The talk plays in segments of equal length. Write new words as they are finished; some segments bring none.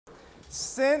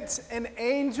sent an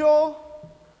angel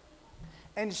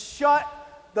and shut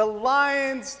the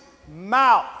lion's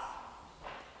mouth.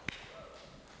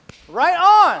 Right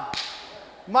on.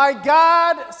 My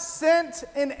God sent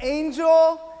an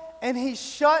angel and he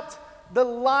shut the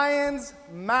lion's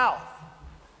mouth.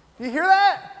 Do you hear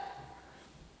that?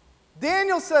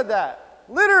 Daniel said that,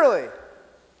 literally.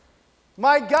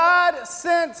 My God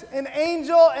sent an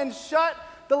angel and shut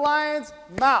the lion's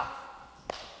mouth.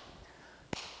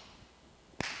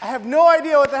 I have no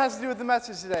idea what that has to do with the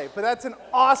message today, but that's an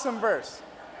awesome verse.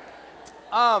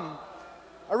 I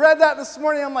read that this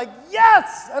morning. I'm like,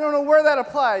 yes! I don't know where that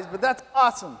applies, but that's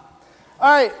awesome.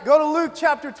 All right, go to Luke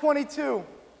chapter 22.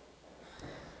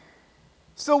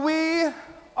 So we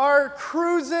are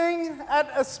cruising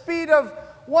at a speed of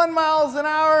 1 mile an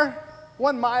hour.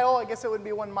 1 mile, I guess it would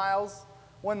be 1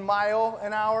 mile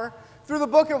an hour. Through the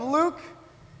book of Luke,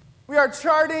 we are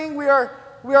charting, we are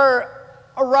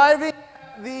arriving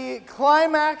at the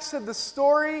climax of the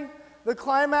story, the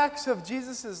climax of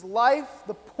Jesus' life,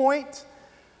 the point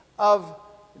of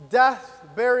death,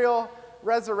 burial,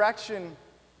 resurrection.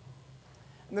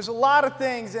 And there's a lot of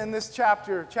things in this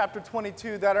chapter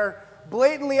 22, that are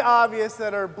blatantly obvious,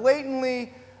 that are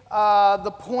blatantly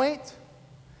the point.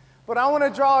 But I want to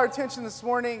draw our attention this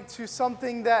morning to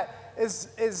something that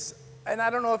is, and I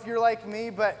don't know if you're like me,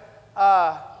 but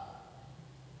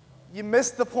you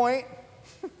missed the point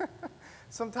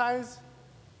sometimes.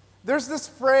 There's this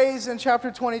phrase in chapter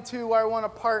 22 where I want to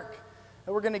park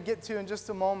that we're going to get to in just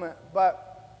a moment.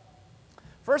 But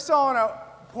first I want to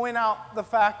point out the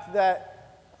fact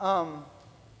that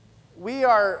we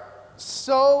are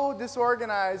so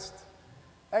disorganized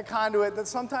at Conduit that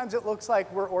sometimes it looks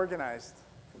like we're organized.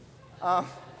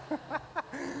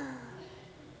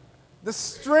 The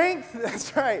strength,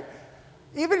 that's right.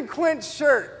 Even Quint's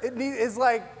shirt, is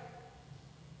like,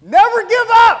 never give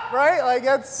up, right? Like,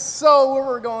 that's so where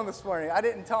we're going this morning. I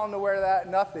didn't tell him to wear that,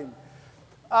 nothing.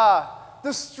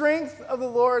 The strength of the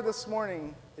Lord this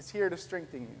morning is here to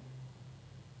strengthen you.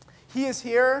 He is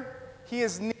here, he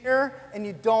is near, and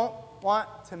you don't want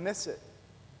to miss it.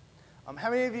 How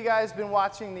many of you guys been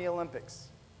watching the Olympics?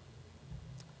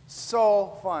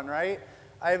 So fun, right?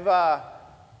 And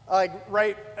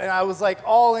I was like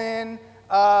all in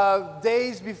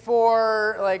days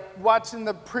before, like watching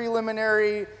the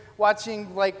preliminary,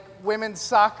 watching like women's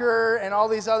soccer and all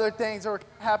these other things that were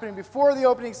happening before the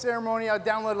opening ceremony. I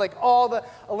downloaded like all the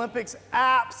Olympics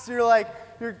apps.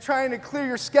 You're trying to clear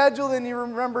your schedule, and you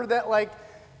remember that like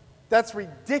that's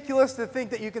ridiculous to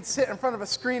think that you can sit in front of a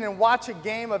screen and watch a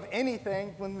game of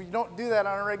anything when we don't do that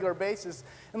on a regular basis.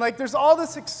 And like there's all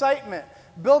this excitement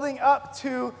building up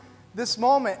to this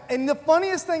moment. And the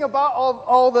funniest thing about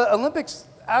all the Olympics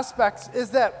aspects is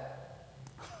that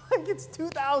like it's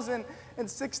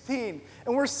 2016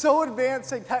 and we're so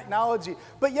advanced in technology,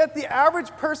 but yet the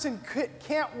average person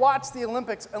can't watch the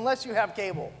Olympics unless you have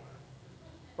cable,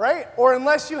 right? Or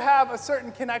unless you have a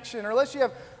certain connection, or unless you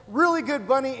have really good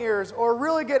bunny ears, or a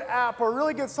really good app, or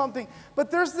really good something.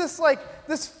 But there's this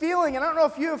feeling, and I don't know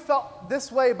if you have felt this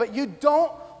way, but you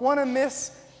don't want to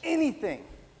miss anything.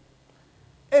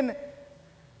 And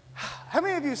how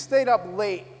many of you stayed up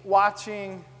late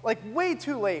watching, like way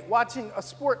too late, watching a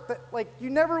sport that like you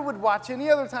never would watch any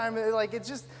other time? Like it's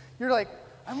just, you're like,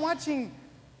 I'm watching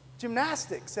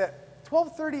gymnastics at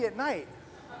 12:30 at night.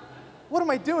 What am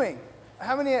I doing?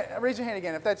 How many, raise your hand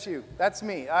again if that's you. That's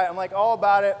me. I'm like all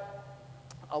about it.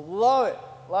 I love it,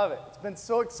 love it. It's been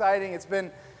so exciting. It's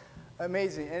been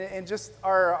amazing. And just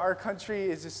our country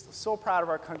is just so proud of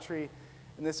our country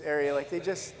in this area. Like they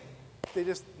just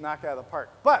knocked it out of the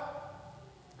park. But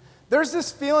there's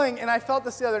this feeling, and I felt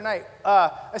this the other night.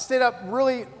 I stayed up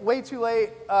really way too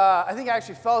late. I think I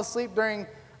actually fell asleep during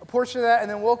a portion of that and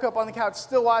then woke up on the couch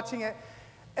still watching it.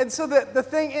 And so the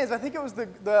thing is, I think it was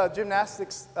the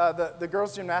gymnastics, the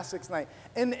girls' gymnastics night.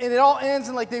 And it all ends,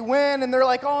 and like they win, and they're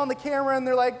like all on the camera, and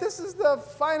they're like, this is the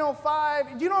final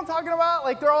five. Do you know what I'm talking about?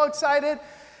 Like they're all excited.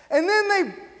 And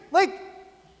then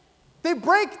they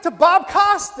break to Bob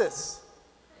Costas.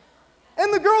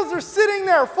 And the girls are sitting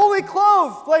there fully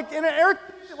clothed, like in an air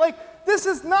conditioner, like this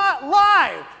is not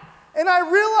live. And I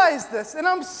realized this, and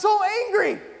I'm so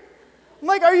angry. I'm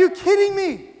like, are you kidding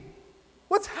me?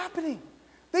 What's happening?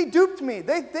 They duped me.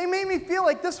 They made me feel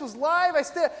like this was live.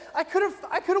 I could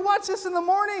have watched this in the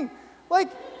morning. Like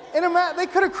they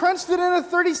could have crunched it in a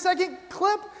 30-second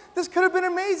clip. This could have been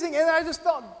amazing. And I just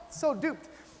felt so duped.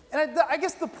 And I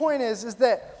guess the point is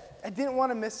that I didn't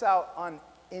want to miss out on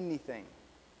anything.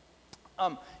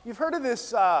 You've heard of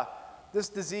this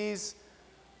disease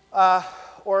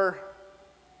or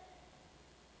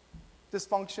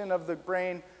dysfunction of the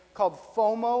brain called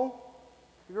FOMO,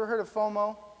 You ever heard of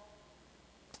FOMO?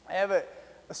 I have a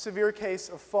severe case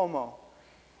of FOMO.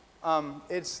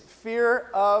 It's fear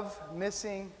of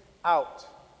missing out.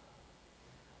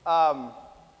 I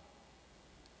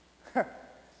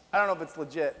don't know if it's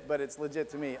legit, but it's legit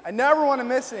to me. I never want to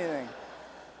miss anything.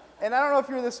 And I don't know if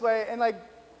you're this way. And like,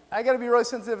 I got to be really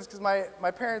sensitive because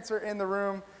my parents are in the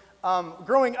room.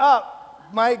 Growing up,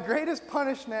 my greatest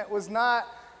punishment was not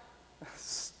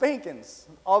spankings,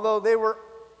 although they were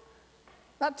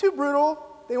not too brutal.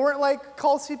 They weren't like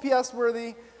call CPS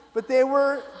worthy, but they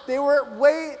were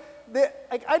way.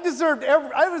 I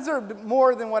deserved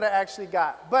more than what I actually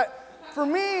got. But for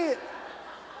me,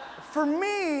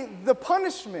 the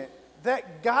punishment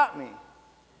that got me,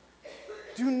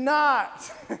 do not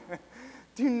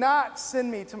send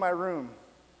me to my room.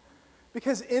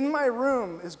 Because in my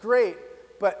room is great,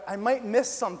 but I might miss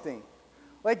something.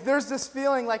 Like there's this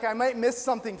feeling like I might miss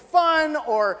something fun,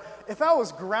 or if I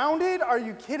was grounded, are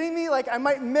you kidding me? Like I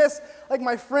might miss, like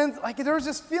my friends, like there was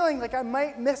this feeling like I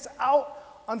might miss out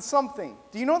on something.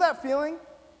 Do you know that feeling?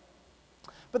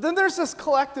 But then there's this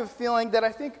collective feeling that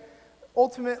I think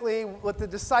ultimately what the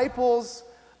disciples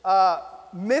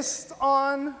missed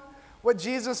on, what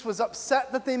Jesus was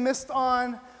upset that they missed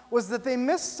on, was that they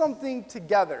missed something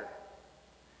together.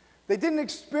 They didn't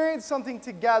experience something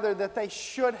together that they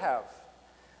should have,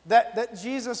 that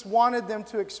Jesus wanted them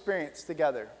to experience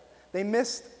together. They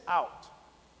missed out.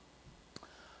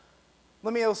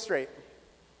 Let me illustrate.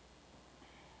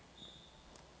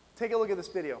 Take a look at this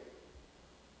video.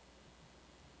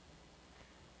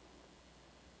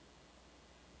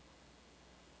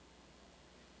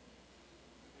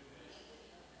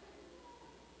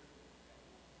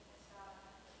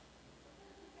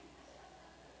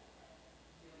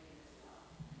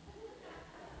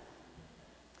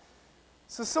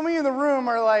 So some of you in the room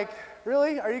are like,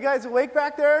 really? Are you guys awake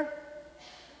back there?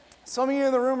 Some of you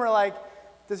in the room are like,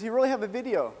 does he really have a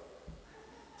video?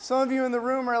 Some of you in the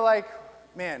room are like,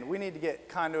 man, we need to get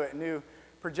Conduit a new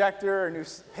projector, or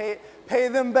pay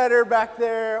them better back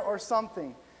there or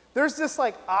something. There's this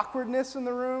like awkwardness in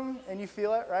the room, and you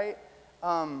feel it, right?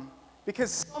 Because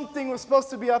something was supposed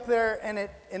to be up there and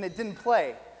it didn't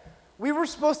play. We were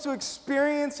supposed to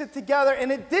experience it together,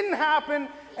 and it didn't happen,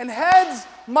 and heads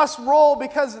must roll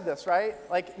because of this, right?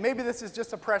 Like, maybe this is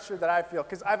just a pressure that I feel,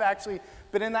 because I've actually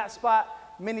been in that spot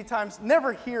many times,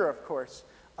 never here, of course,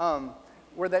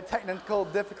 where that technical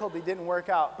difficulty didn't work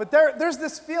out. But there's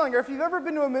this feeling, or if you've ever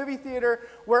been to a movie theater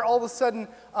where all of a sudden,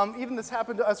 even this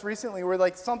happened to us recently, where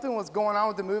like something was going on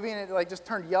with the movie, and it like just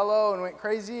turned yellow and went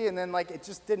crazy, and then like it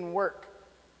just didn't work.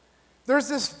 There's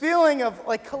this feeling of,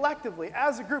 like, collectively,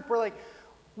 as a group, we're like,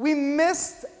 we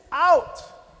missed out.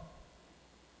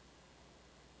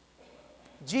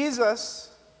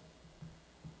 Jesus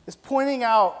is pointing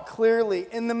out clearly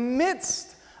in the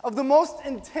midst of the most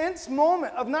intense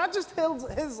moment of not just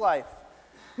his life,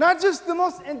 not just the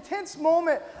most intense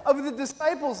moment of the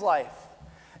disciples' life,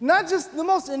 not just the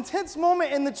most intense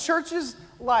moment in the church's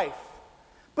life,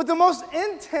 but the most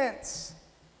intense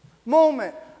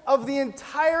moment of the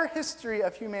entire history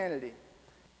of humanity.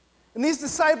 And these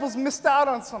disciples missed out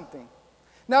on something.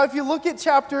 Now, if you look at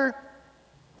chapter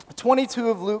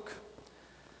 22 of Luke,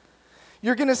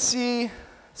 you're going to see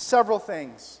several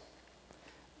things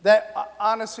that,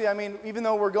 honestly, I mean, even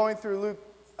though we're going through Luke,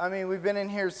 I mean, we've been in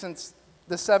here since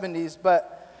the 70s,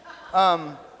 but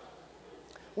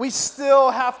we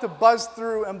still have to buzz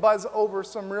through and buzz over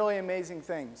some really amazing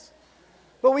things.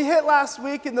 But we hit last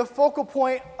week, in the focal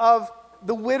point of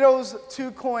the widow's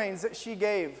 2 coins that she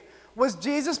gave was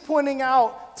Jesus pointing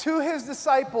out to his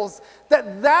disciples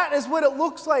that is what it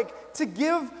looks like to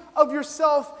give of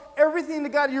yourself everything to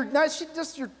God. You're not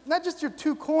just your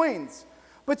 2 coins,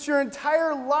 but your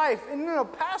entire life. And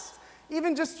past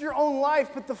even just your own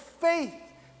life, but the faith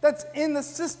that's in the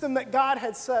system that God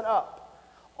had set up.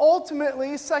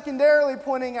 Ultimately, secondarily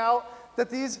pointing out that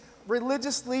these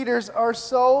religious leaders are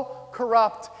so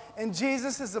corrupt, and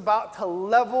Jesus is about to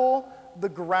level the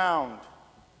ground.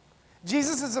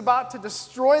 Jesus is about to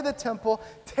destroy the temple,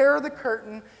 tear the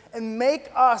curtain, and make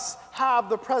us have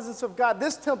the presence of God.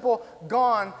 This temple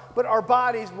gone, but our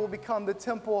bodies will become the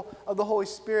temple of the Holy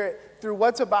Spirit through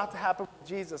what's about to happen with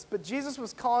Jesus. But Jesus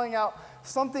was calling out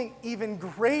something even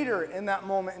greater in that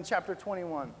moment in chapter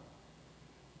 21.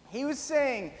 He was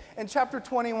saying in chapter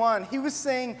 21, he was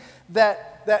saying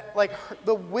that like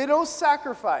the widow's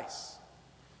sacrifice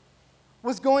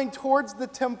was going towards the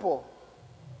temple.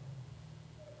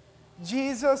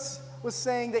 Jesus was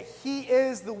saying that he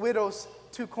is the widow's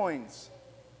 2 coins.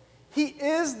 He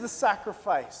is the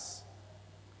sacrifice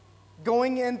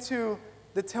going into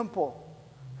the temple.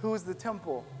 Who is the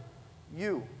temple?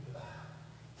 You.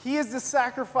 He is the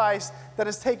sacrifice that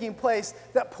is taking place,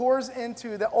 that pours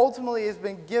into, that ultimately has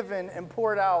been given and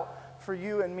poured out for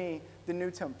you and me, the new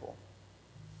temple.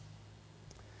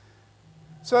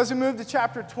 So as we move to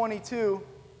chapter 22,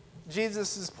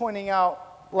 Jesus is pointing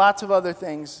out lots of other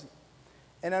things.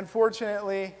 And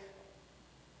unfortunately,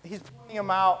 he's pointing them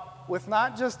out with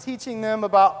not just teaching them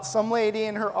about some lady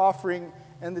and her offering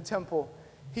in the temple.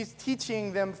 He's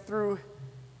teaching them through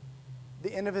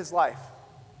the end of his life.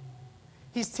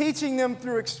 He's teaching them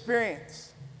through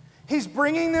experience. He's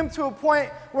bringing them to a point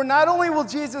where not only will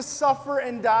Jesus suffer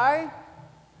and die,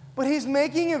 but he's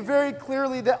making it very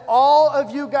clearly that all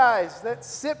of you guys that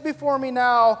sit before me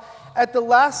now at the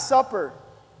Last Supper,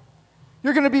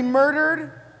 you're going to be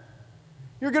murdered,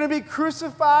 you're going to be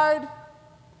crucified,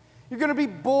 you're going to be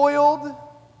boiled,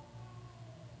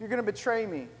 you're going to betray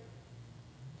me,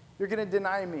 you're going to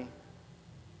deny me,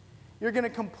 you're going to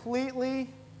completely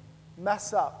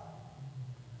mess up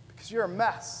because you're a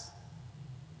mess.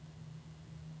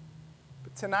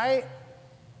 But tonight,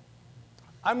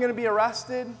 I'm going to be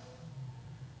arrested.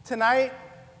 Tonight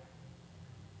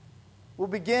will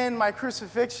begin my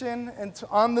crucifixion, and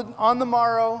on the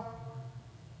morrow,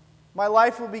 my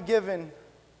life will be given.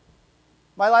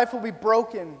 My life will be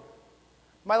broken.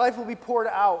 My life will be poured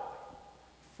out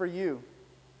for you.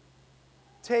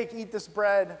 Take, eat this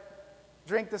bread,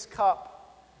 drink this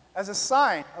cup as a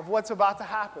sign of what's about to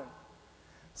happen.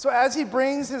 So as he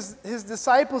brings his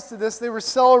disciples to this, they were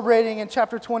celebrating in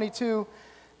chapter 22,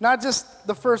 not just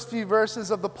the first few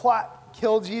verses of the plot,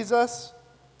 kill Jesus,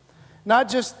 not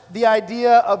just the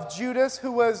idea of Judas,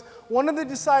 who was one of the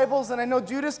disciples, and I know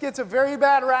Judas gets a very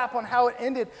bad rap on how it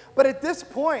ended, but at this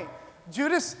point,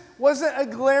 Judas wasn't a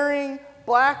glaring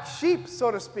black sheep,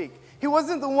 so to speak. He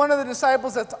wasn't the one of the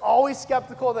disciples that's always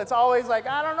skeptical, that's always like,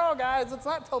 I don't know, guys, let's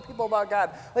not tell people about God.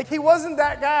 Like, he wasn't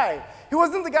that guy. He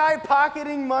wasn't the guy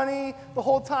pocketing money the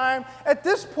whole time. At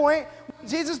this point,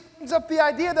 Jesus brings up the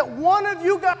idea that one of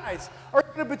you guys are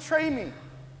going to betray me.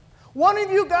 One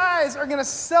of you guys are going to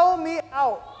sell me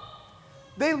out.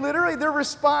 They literally, their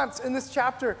response in this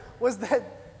chapter was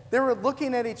that they were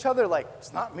looking at each other like,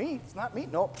 it's not me, it's not me.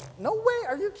 No way,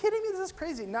 are you kidding me? This is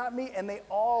crazy, not me. And they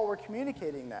all were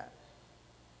communicating that.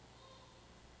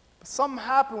 But something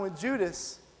happened with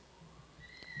Judas.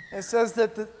 It says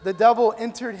that the devil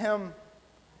entered him,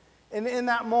 and in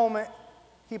that moment,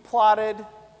 he plotted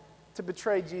to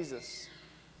betray Jesus.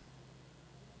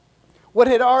 What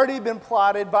had already been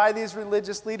plotted by these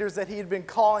religious leaders that he had been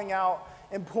calling out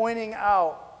and pointing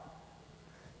out,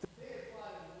 they had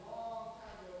plotted a long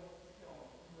time ago to kill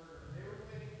him, to murder him. They were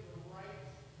waiting for the right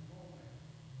moment.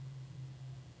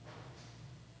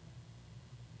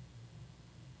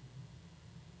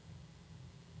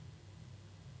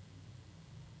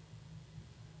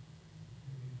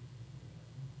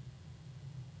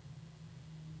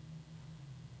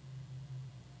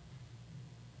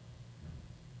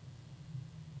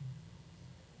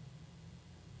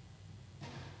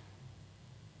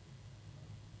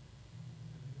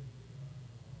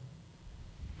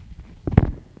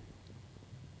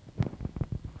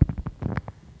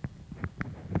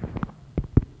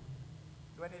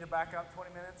 Do I need to back up 20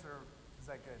 minutes, or is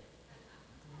that good?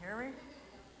 Can you hear me?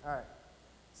 All right.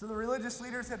 So the religious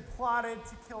leaders had plotted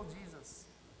to kill Jesus.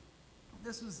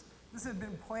 This had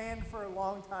been planned for a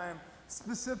long time,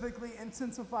 specifically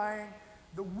intensifying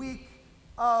the week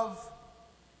of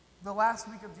the last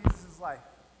week of Jesus' life.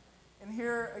 And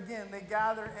here, again, they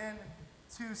gather in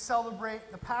to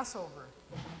celebrate the Passover,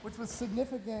 which was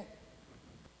significant.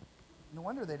 No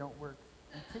wonder they don't work.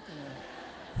 I'm kicking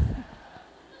them.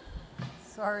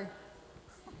 Sorry.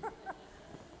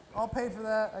 I'll pay for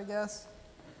that, I guess.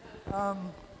 The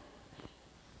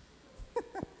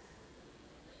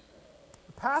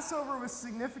Passover was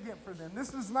significant for them.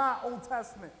 This was not Old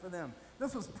Testament for them.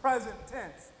 This was present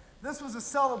tense. This was a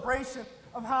celebration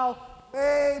of how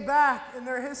way back in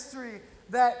their history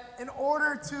that in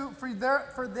order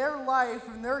for their life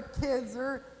and their kids,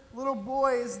 their little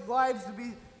boys' lives to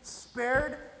be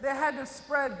spared, they had to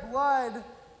spread blood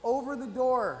over the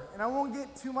door. And I won't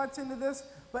get too much into this,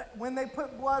 but when they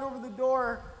put blood over the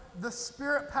door, the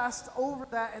Spirit passed over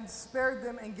that and spared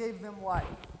them and gave them life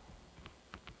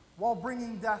while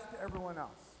bringing death to everyone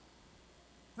else.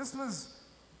 This was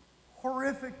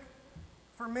horrific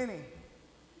for many,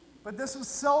 but this was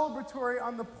celebratory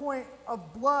on the point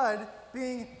of blood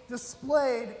being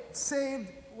displayed saved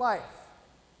life.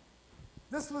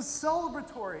 This was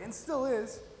celebratory, and still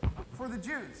is, for the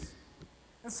Jews.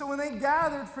 And so when they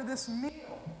gathered for this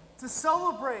meal to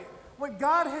celebrate what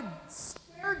God had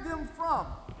spared them from,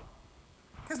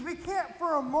 because we can't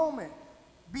for a moment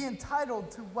be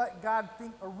entitled to what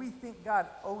we think God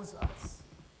owes us.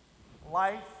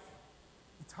 Life,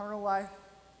 eternal life.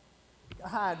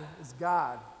 God is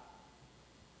God.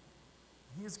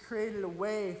 He has created a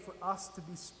way for us to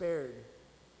be spared.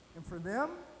 And for them,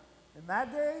 in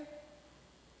that day,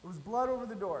 it was blood over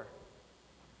the door.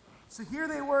 So here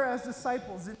they were as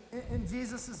disciples, and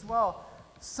Jesus as well,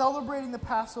 celebrating the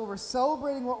Passover,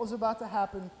 celebrating what was about to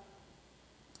happen.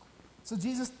 So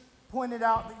Jesus pointed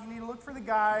out that you need to look for the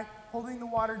guy holding the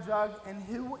water jug, and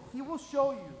he will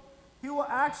show you. He will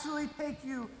actually take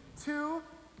you to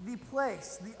the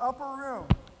place, the upper room,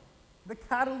 the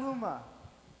Kataluma,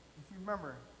 if you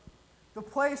remember. The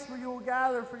place where you will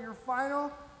gather for your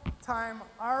final time,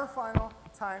 our final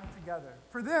time together.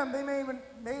 For them, they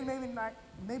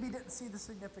maybe didn't see the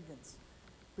significance,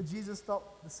 but Jesus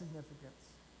felt the significance.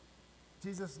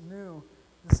 Jesus knew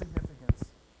the significance.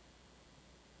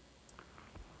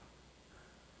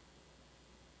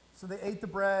 So they ate the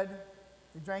bread,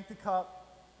 they drank the cup.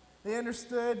 They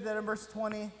understood that in verse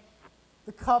 20,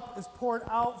 the cup is poured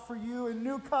out for you, a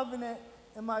new covenant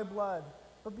in my blood.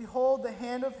 But behold, the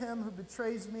hand of him who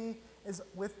betrays me is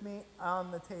with me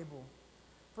on the table.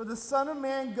 For the Son of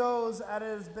Man goes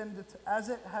as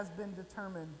it has been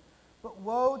determined, but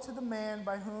woe to the man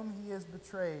by whom he is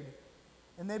betrayed.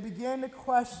 And they began to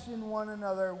question one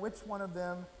another which one of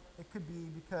them it could be,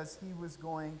 because who was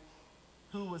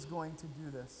going to do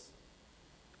this.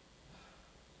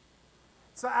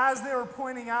 So as they were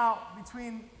pointing out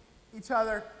between each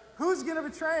other, who's going to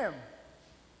betray him?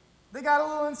 They got a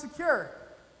little insecure.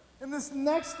 And this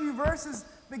next few verses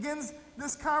begins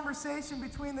this conversation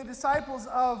between the disciples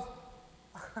of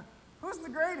who's the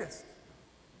greatest?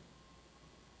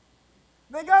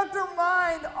 They got their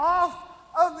mind off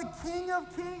of the King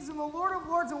of Kings and the Lord of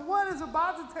Lords and what is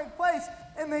about to take place,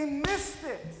 and they missed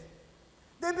it.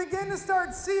 They began to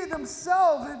start seeing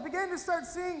themselves. They began to start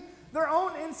seeing their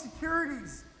own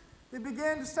insecurities. They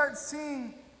began to start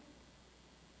seeing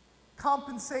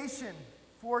compensation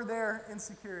for their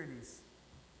insecurities,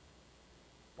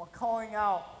 while calling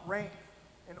out rank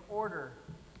and order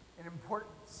and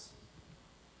importance.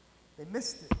 They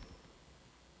missed it.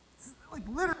 It's like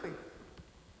literally,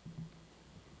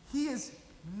 he is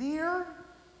near,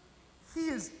 he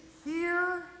is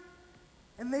here,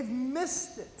 and they've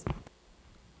missed it.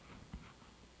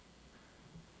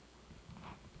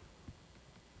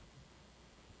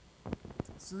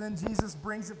 So then Jesus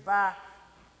brings it back,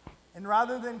 and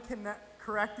rather than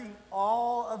correcting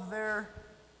all of their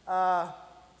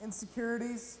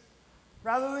insecurities,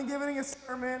 rather than giving a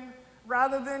sermon,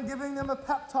 rather than giving them a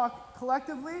pep talk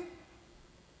collectively,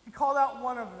 he called out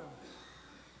one of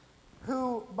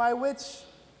them, by which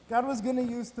God was going to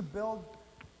use to build,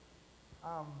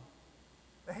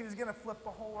 that he was going to flip the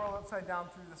whole world upside down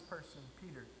through this person,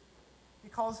 Peter. He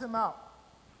calls him out.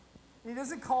 He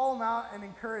doesn't call him out and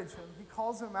encourage him. He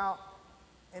calls him out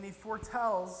and he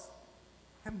foretells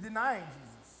him denying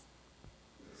Jesus.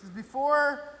 He says,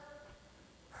 before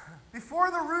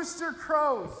the rooster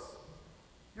crows,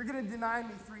 you're going to deny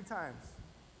me 3 times.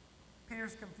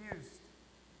 Peter's confused.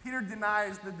 Peter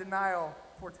denies the denial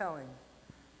foretelling.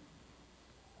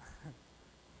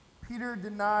 Peter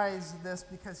denies this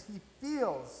because he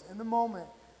feels in the moment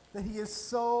that he is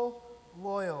so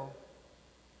loyal.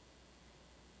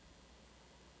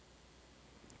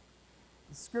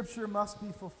 The scripture must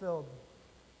be fulfilled.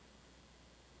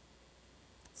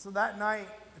 So that night,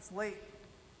 it's late,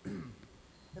 and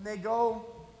they go,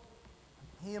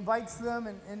 he invites them,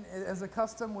 and as a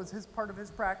custom was part of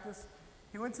his practice,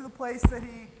 he went to the place that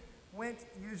he went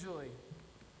usually.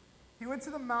 He went to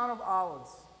the Mount of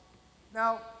Olives.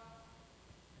 Now,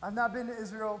 I've not been to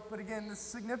Israel, but again, the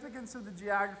significance of the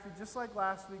geography, just like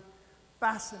last week,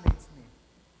 fascinates me.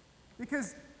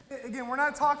 Because again, we're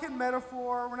not talking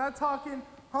metaphor. We're not talking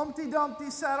Humpty Dumpty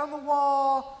sat on the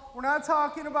wall. We're not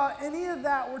talking about any of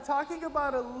that. We're talking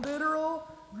about a literal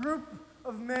group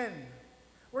of men.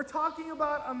 We're talking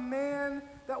about a man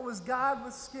that was God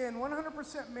with skin,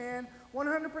 100% man,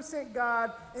 100%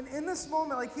 God. And in this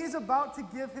moment, like he's about to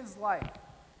give his life.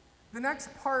 The next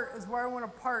part is where I want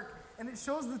to park, and it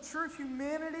shows the true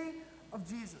humanity of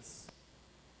Jesus.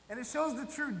 And it shows the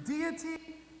true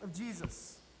deity of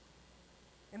Jesus.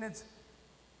 And it's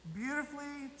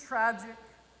beautifully tragic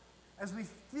as we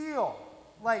feel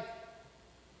like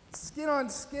skin on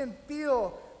skin,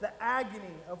 feel the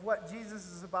agony of what Jesus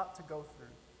is about to go through.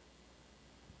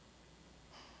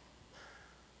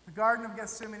 The Garden of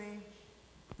Gethsemane,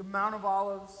 the Mount of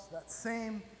Olives, that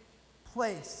same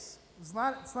place. It's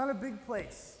not a big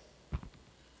place.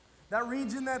 That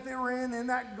region that they were in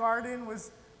that garden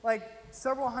was like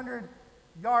several hundred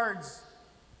yards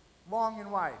long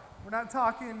and wide. We're not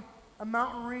talking a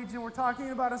mountain region. We're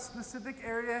talking about a specific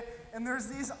area. And there's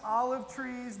these olive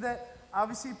trees that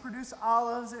obviously produce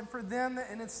olives. And for them,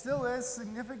 and it still is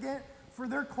significant for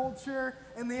their culture.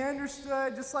 And they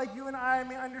understood, just like you and I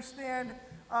may understand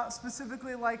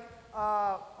specifically like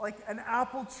an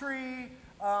apple tree,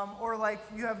 or like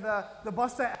you have the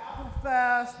Busta Apple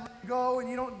Fest where you go and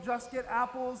you don't just get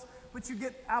apples, but you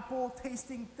get apple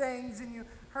tasting things, and you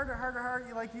heart,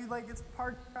 you like it's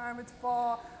party time, it's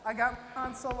fall. I got my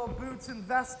Han Solo boots and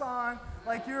vest on.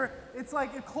 It's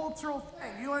like a cultural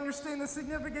thing. You understand the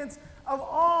significance of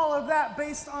all of that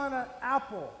based on an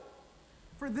apple.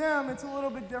 For them, it's a little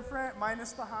bit different,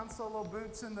 minus the Han Solo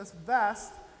boots and this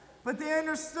vest. But they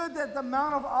understood that the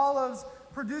amount of olives,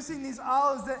 producing these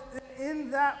olives, that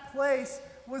in that place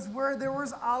was where there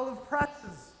was olive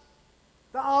presses.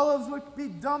 The olives would be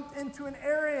dumped into an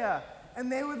area,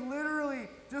 and they would literally,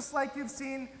 just like you've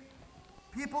seen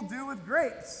people do with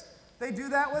grapes, they do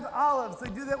that with olives. They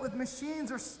do that with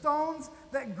machines or stones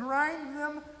that grind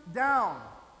them down.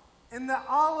 And the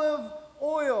olive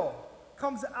oil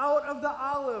comes out of the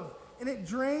olive, and it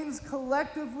drains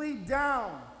collectively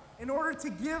down in order to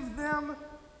give them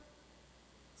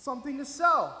something to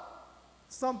sell,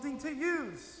 something to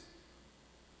use,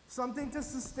 something to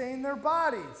sustain their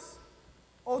bodies.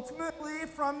 Ultimately,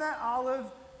 from that olive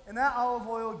and that olive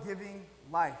oil giving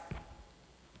life.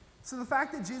 So the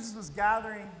fact that Jesus was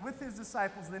gathering with his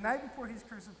disciples the night before he's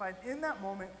crucified, in that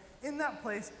moment, in that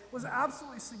place, was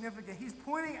absolutely significant. He's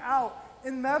pointing out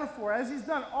in metaphor, as he's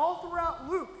done all throughout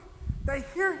Luke, that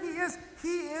here he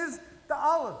is the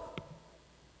olive.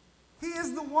 He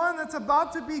is the one that's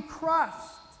about to be crushed.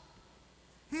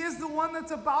 He is the one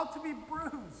that's about to be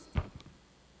bruised.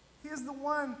 He is the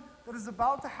one that is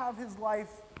about to have his life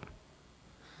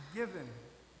given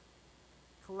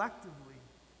collectively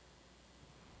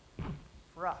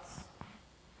for us.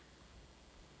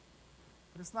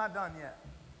 But it's not done yet.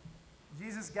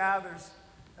 Jesus gathers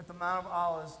at the Mount of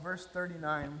Olives, verse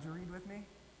 39. Would you read with me?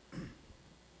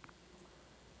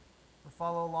 Or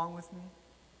follow along with me?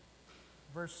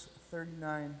 Verse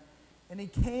 39. And he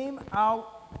came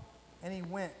out and he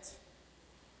went,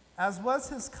 as was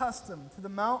his custom, to the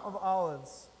Mount of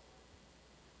Olives.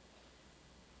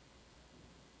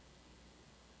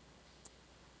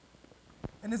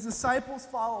 And his disciples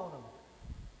followed him.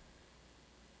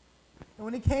 And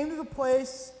when he came to the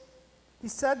place, he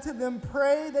said to them,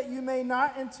 "Pray that you may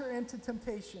not enter into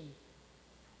temptation."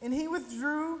 And he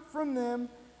withdrew from them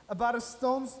about a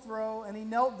stone's throw, and he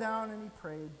knelt down and he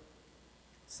prayed,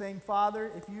 saying, "Father,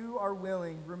 if you are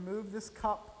willing, remove this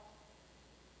cup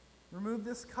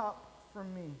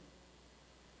from me.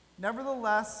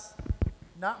 Nevertheless,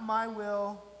 not my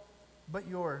will, but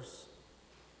yours."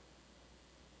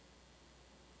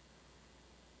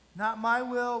 Not my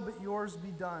will, but yours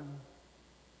be done.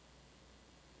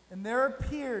 And there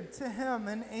appeared to him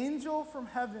an angel from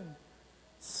heaven,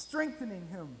 strengthening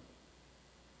him.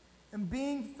 And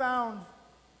being found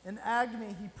in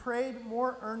agony, he prayed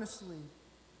more earnestly,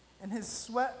 and his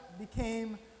sweat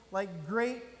became like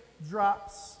great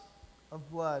drops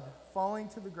of blood falling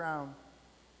to the ground.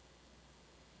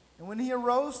 And when he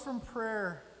arose from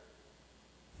prayer,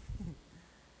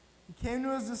 he came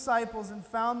to his disciples and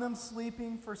found them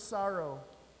sleeping for sorrow.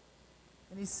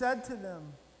 And he said to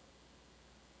them,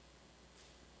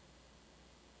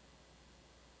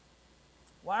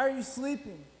 "Why are you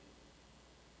sleeping?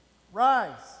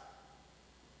 Rise,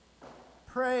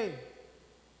 pray,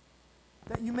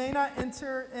 that you may not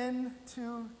enter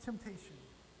into temptation."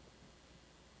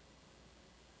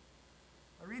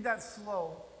 I read that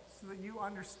slow so that you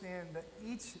understand that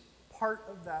each part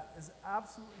of that is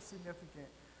absolutely significant.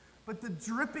 But the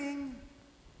dripping,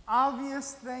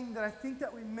 obvious thing that I think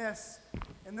that we miss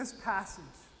in this passage,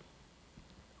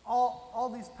 all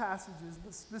these passages,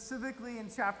 but specifically in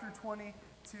chapter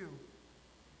 22,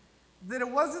 that it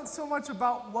wasn't so much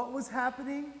about what was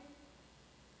happening,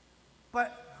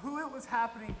 but who it was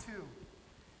happening to,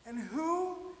 and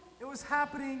who it was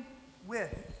happening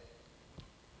with.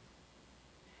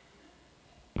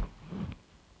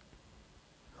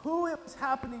 Who it was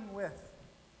happening with.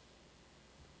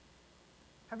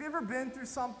 Have you ever been through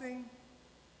something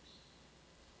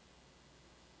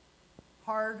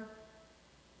hard,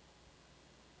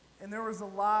 and there was a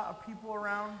lot of people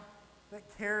around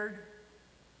that cared,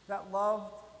 that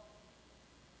loved,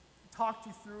 talked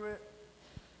you through it,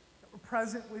 that were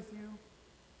present with you,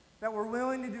 that were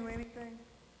willing to do anything?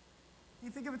 Can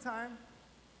you think of a time?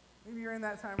 Maybe you're in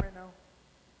that time right now.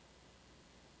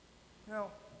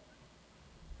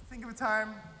 Think of a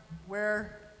time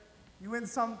where you went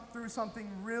through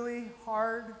something really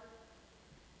hard,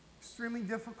 extremely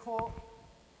difficult,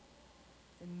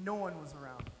 and no one was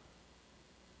around.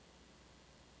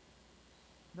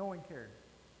 No one cared.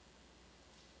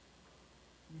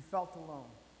 You felt alone.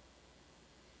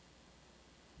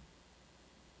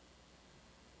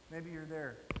 Maybe you're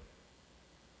there.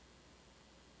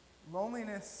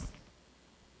 Loneliness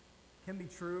can be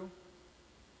true,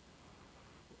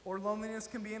 or loneliness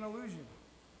can be an illusion.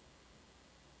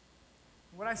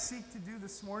 What I seek to do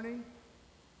this morning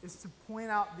is to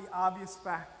point out the obvious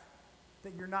fact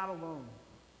that you're not alone.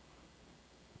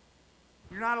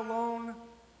 You're not alone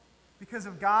because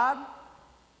of God.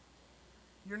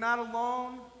 You're not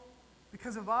alone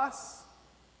because of us.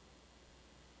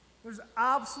 There's an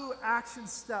absolute action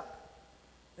step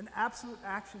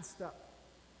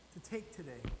to take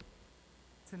today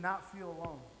to not feel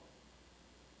alone.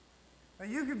 Now,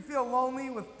 you can feel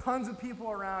lonely with tons of people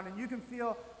around, and you can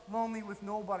feel lonely with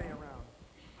nobody around.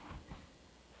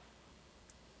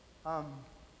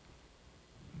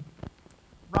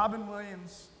 Robin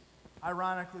Williams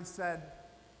ironically said,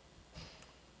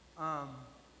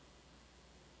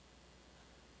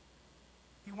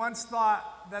 he once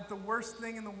thought that the worst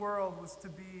thing in the world was to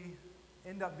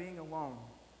end up being alone.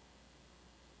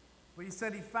 But he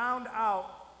said he found out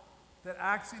that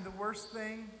actually the worst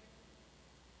thing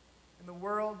in the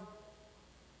world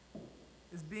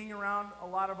is being around a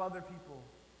lot of other people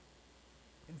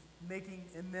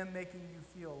and them making you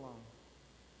feel alone.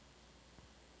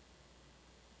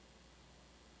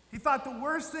 He thought the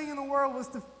worst thing in the world was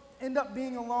to end up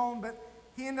being alone, but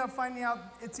he ended up finding out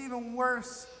it's even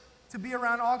worse to be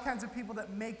around all kinds of people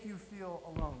that make you feel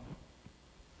alone.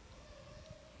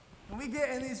 When we get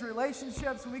in these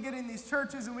relationships, when we get in these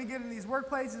churches, and we get in these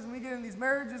workplaces, and we get in these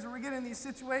marriages, or we get in these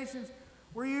situations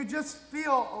where you just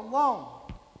feel alone,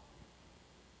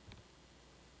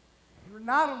 you're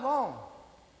not alone.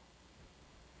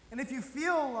 And if you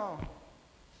feel alone,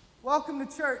 welcome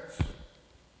to church.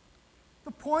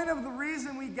 The point of the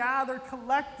reason we gather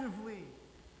collectively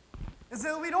is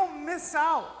that we don't miss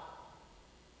out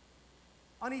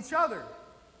on each other.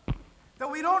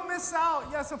 That we don't miss out,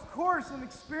 yes, of course, in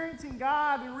experiencing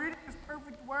God and reading His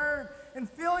perfect Word and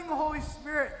feeling the Holy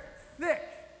Spirit thick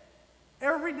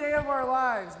every day of our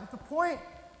lives. But the point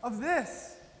of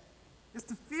this is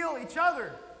to feel each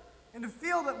other and to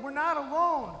feel that we're not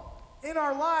alone in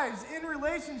our lives, in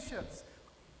relationships.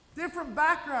 Different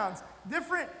backgrounds,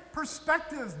 different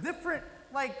perspectives, different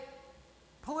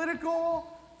political,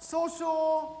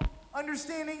 social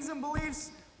understandings and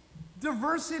beliefs,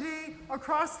 diversity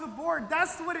across the board.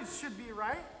 That's what it should be,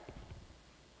 right?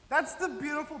 That's the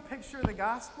beautiful picture of the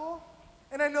gospel.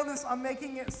 And I know I'm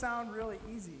making it sound really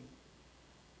easy.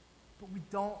 But we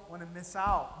don't want to miss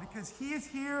out because He is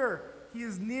here. He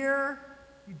is near.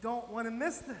 We don't want to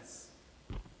miss this.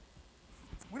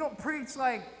 We don't preach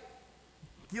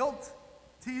guilt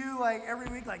to you every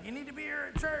week, you need to be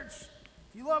here at church.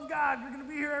 If you love God, you're going to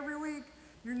be here every week.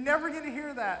 You're never going to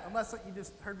hear that unless you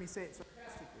just heard me say it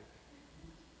sarcastically.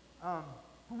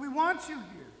 But we want you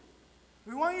here.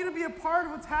 We want you to be a part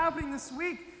of what's happening this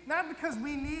week, not because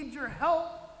we need your help,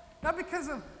 not because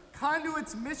of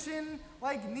Conduit's mission,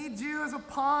 needs you as a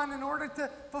pawn in order to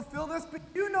fulfill this, but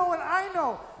you know and I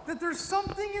know that there's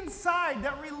something inside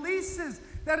that releases,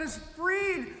 that is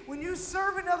freed when you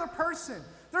serve another person.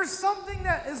 There's something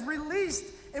that is released,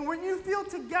 and when you feel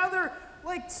together,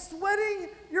 sweating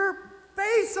your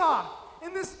face off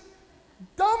in this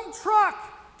dumb truck,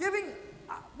 giving,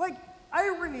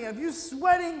 irony of you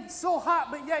sweating so hot,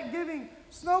 but yet giving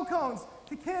snow cones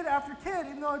to kid after kid,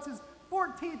 even though it's his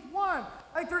 14th one.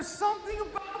 There's something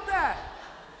about that.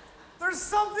 There's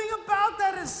something about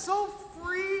that is so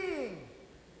freeing.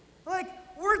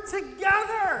 We're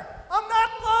together. I'm not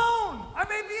alone. I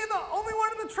may be the only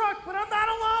one in the truck, but I'm not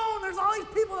alone. There's all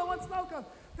these people that want snow cones.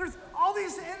 There's all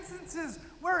these instances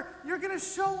where you're going to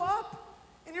show up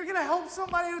and you're going to help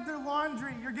somebody with their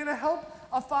laundry. You're going to help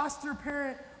a foster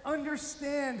parent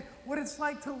understand what it's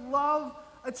like to love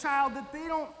a child that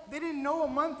they didn't know a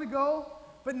month ago,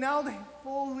 but now they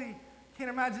fully can't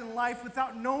imagine life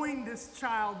without knowing this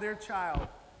child, their child.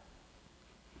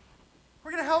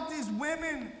 We're going to help these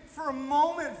women for a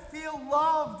moment feel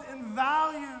loved and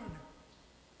valued,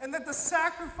 and that the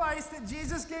sacrifice that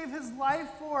Jesus gave His life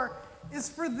for is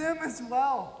for them as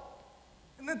well,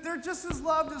 and that they're just as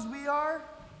loved as we are,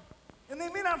 and they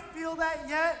may not feel that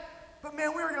yet, but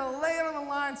man, we are going to lay it on the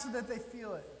line so that they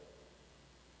feel it.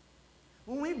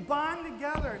 When we bond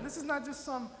together, and this is not just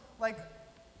some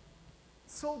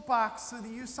soapbox so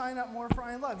that you sign up more for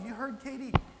I Love. You heard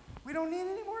Katie. We don't need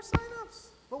any more sign-ups,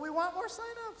 but we want more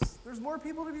sign-ups. There's more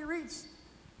people to be reached.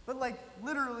 But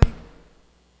literally,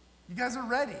 you guys are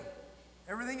ready.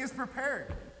 Everything is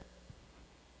prepared.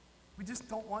 We just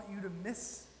don't want you to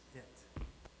miss it.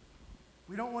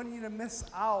 We don't want you to miss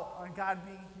out on God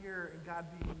being here and God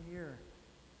being near.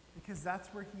 Because that's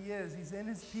where he is. He's in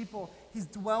his people. He's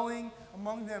dwelling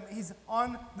among them. He's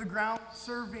on the ground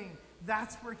serving.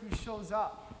 That's where he shows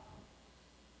up.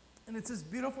 And it's this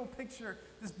beautiful picture,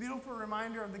 this beautiful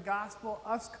reminder of the gospel,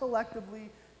 us collectively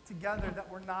together, that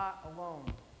we're not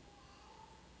alone.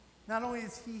 Not only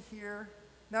is he here,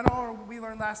 not only we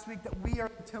learned last week that we are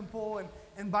the temple,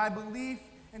 and by belief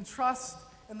and trust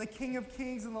in the King of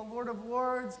Kings and the Lord of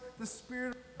Lords, the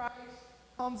Spirit of Christ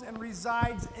comes and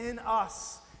resides in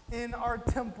us, in our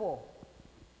temple.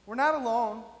 We're not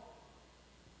alone.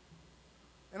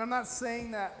 And I'm not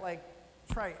saying that like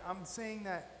trite. I'm saying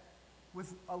that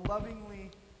with a loving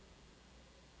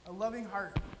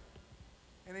heart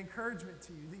and encouragement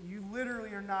to you, that you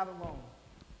literally are not alone.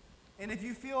 And if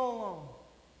you feel alone,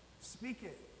 speak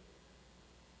it.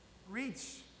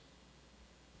 Reach.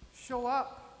 Show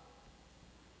up.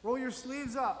 Roll your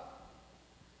sleeves up.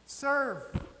 Serve.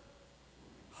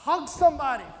 Hug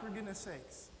somebody, for goodness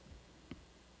sakes.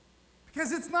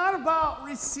 Because it's not about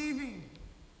receiving.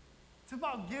 It's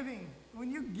about giving.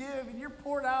 When you give and you're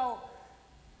poured out,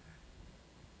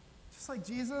 just like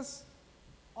Jesus,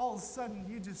 all of a sudden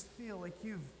you just feel like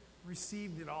you've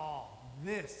received it all.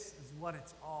 This is what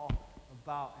it's all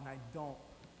about, and I don't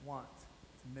want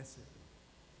to miss it.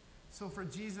 So for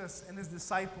Jesus and his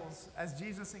disciples, as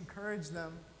Jesus encouraged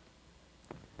them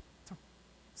to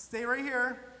stay right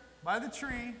here by the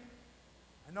tree.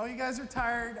 I know you guys are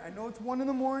tired. I know it's 1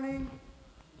 a.m.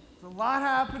 There's a lot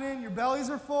happening. Your bellies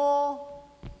are full.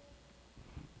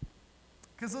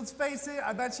 Because let's face it,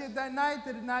 I bet you that night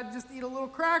they did not just eat a little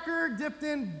cracker dipped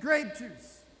in grape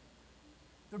juice.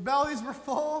 Their bellies were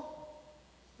full.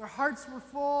 Their hearts were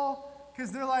full.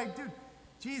 Because they're like, dude,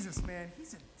 Jesus, man,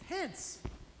 he's intense.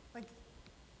 Like,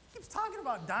 he keeps talking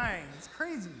about dying. It's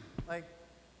crazy. Like,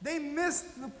 they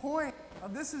missed the point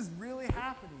of this is really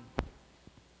happening.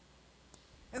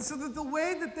 And so that the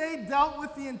way that they dealt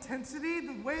with the intensity,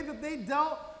 the way that they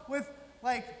dealt with,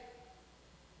 like,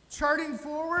 charting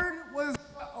forward was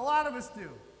what a lot of us do.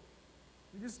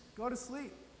 We just go to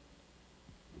sleep.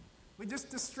 We just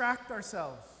distract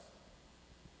ourselves.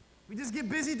 We just get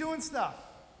busy doing stuff.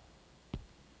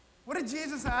 What did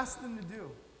Jesus ask them to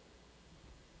do?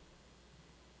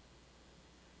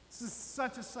 This is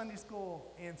such a Sunday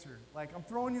school answer. Like, I'm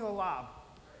throwing you a lob.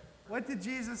 What did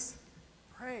Jesus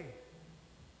pray?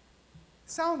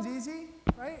 Sounds easy,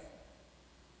 right?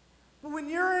 But when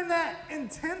you're in that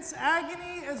intense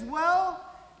agony as well,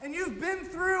 and you've been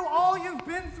through all you've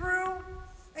been through,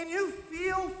 and you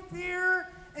feel fear,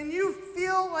 and you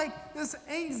feel like this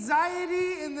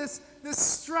anxiety and this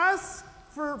stress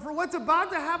for what's about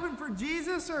to happen for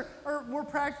Jesus, or more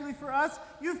practically for us,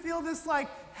 you feel this like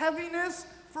heaviness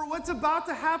for what's about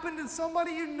to happen to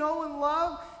somebody you know and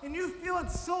love, and you feel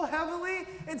it so heavily,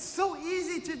 it's so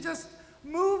easy to just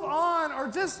move on, or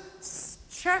just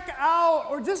check out,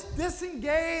 or just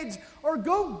disengage, or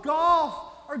go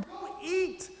golf, or go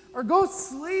eat, or go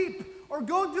sleep, or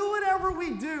go do whatever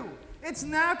we do. It's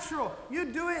natural. You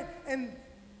do it, and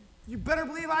you better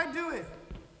believe I do it.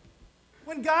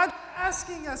 When God's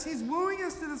asking us, he's wooing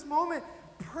us to this moment,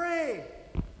 pray.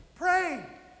 Pray.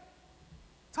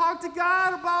 Talk to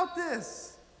God about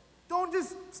this. Don't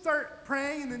just start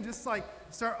praying and then just like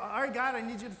start, all right, God, I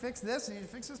need you to fix this. I need you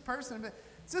to fix this person. But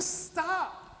just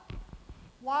stop.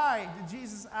 Why did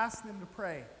Jesus ask them to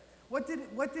pray? What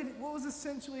was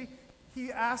essentially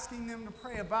he asking them to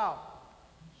pray about?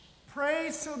 Pray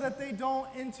so that they don't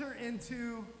enter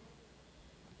into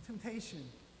temptation.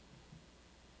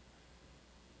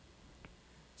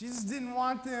 Jesus didn't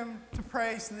want them to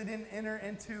pray so they didn't enter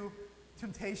into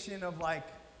temptation of like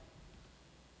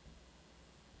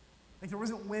there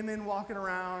wasn't women walking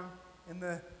around in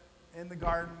the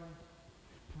garden.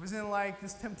 It wasn't like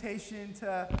this temptation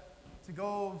to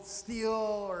go steal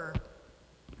or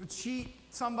go cheat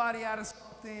somebody out of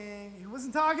something. He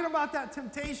wasn't talking about that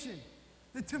temptation.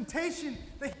 The temptation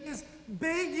that he is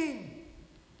begging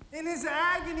in his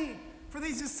agony for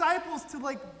these disciples to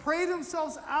like pray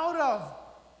themselves out of.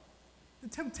 The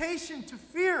temptation to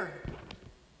fear.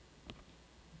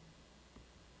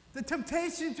 The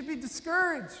temptation to be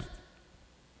discouraged.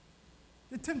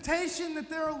 The temptation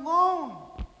that they're alone.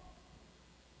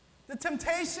 The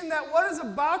temptation that what is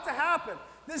about to happen,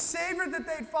 the Savior that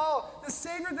they'd follow, the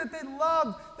Savior that they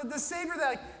loved, that the Savior that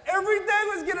like, everything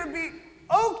was going to be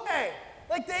okay.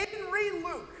 Like they didn't read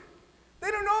Luke.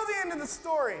 They don't know the end of the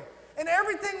story. And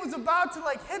everything was about to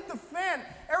like hit the fan.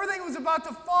 Everything was about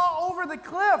to fall over the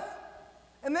cliff.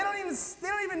 And they don't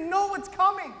even know what's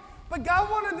coming. But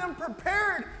God wanted them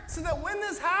prepared so that when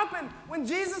this happened, when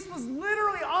Jesus was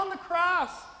literally on the cross,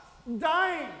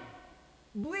 dying,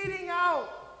 bleeding out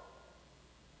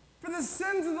for the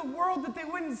sins of the world, that they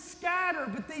wouldn't scatter,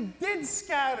 but they did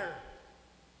scatter.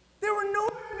 They were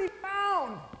nowhere to be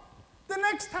found. The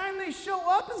next time they show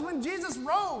up is when Jesus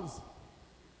rose.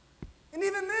 And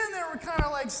even then, they were kind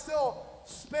of like still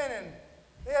spinning.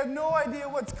 They have no idea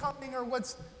what's coming or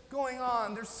what's going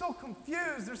on. They're so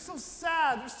confused. They're so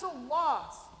sad. They're so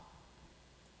lost.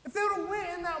 If they would have went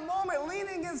in that moment,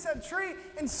 leaning against that tree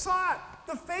and sought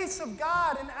the face of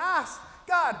God and asked,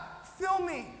 God, fill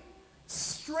me,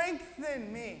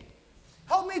 strengthen me,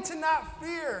 help me to not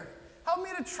fear, help me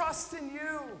to trust in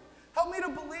you, help me to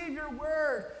believe your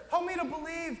word, help me to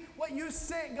believe what you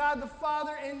sent, God the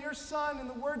Father and your Son and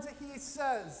the words that he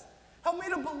says. Help me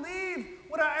to believe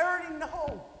what I already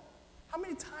know. How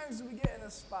many times do we get in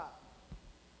this spot?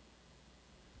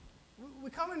 We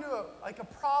come into a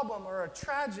problem or a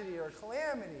tragedy or a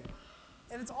calamity,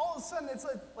 and it's all of a sudden,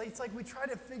 it's like we try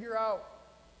to figure out,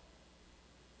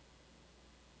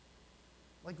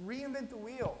 like reinvent the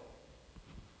wheel.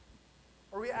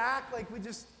 Or we act like we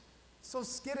just so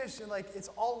skittish and like it's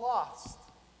all lost.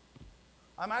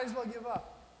 I might as well give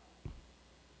up.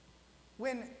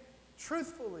 When,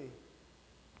 truthfully,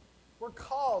 we're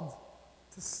called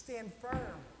to stand firm.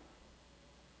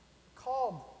 We're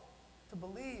called to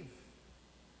believe.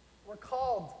 We're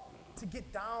called to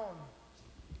get down.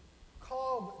 We're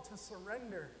called to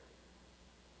surrender.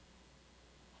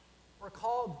 We're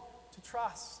called to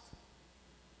trust.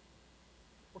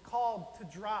 We're called to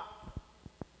drop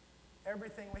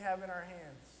everything we have in our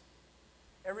hands.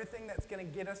 Everything that's going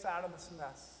to get us out of this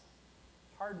mess.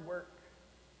 Hard work,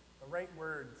 the right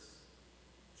words,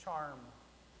 charm,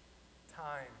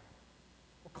 time.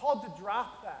 We're called to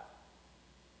drop that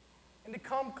and to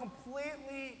come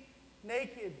completely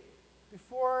naked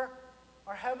before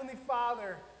our Heavenly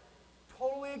Father,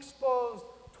 totally exposed,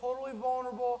 totally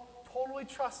vulnerable, totally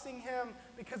trusting him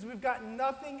because we've got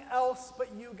nothing else but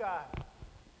you, God.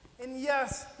 And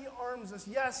yes, he arms us.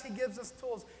 Yes, he gives us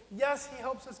tools. Yes, he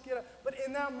helps us get up. But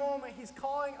in that moment, he's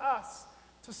calling us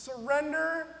to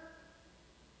surrender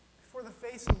before the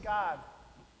face of God.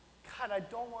 God, I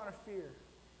don't want to fear.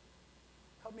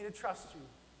 Help me to trust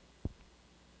you.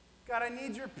 God, I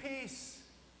need your peace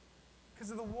because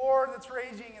of the war that's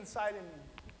raging inside of me.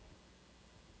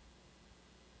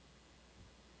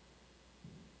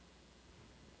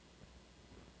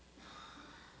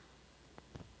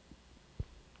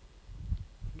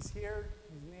 He's here,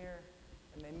 he's near,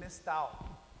 and they missed out.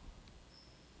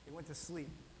 They went to sleep.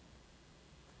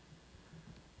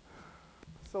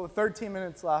 So 13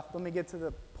 minutes left. Let me get to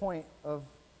the point of,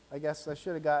 I guess I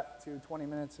should have got to 20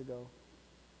 minutes ago.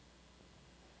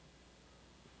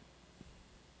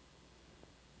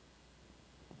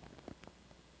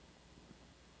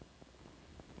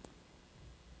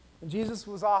 When Jesus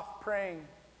was off praying,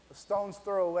 a stone's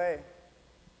throw away.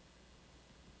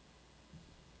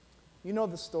 You know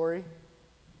the story.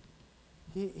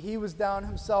 He was down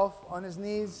himself on his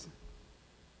knees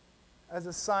as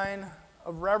a sign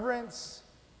of reverence.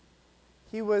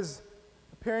 He was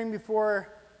appearing before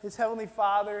his Heavenly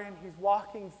Father, and he's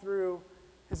walking through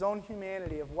his own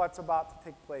humanity of what's about to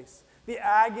take place. The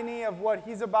agony of what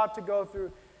he's about to go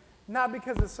through, not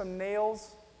because of some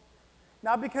nails,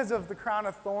 not because of the crown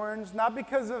of thorns, not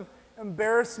because of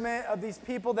embarrassment of these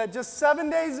people that just 6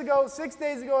 days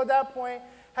ago at that point,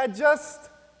 had just,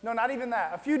 no, not even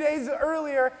that, a few days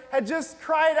earlier, had just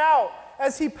cried out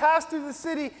as he passed through the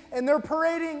city, and they're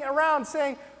parading around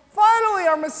saying, finally,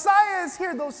 our Messiah is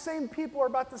here. Those same people are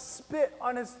about to spit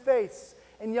on his face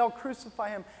and yell, crucify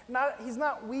him. He's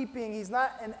not weeping. He's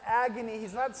not in agony.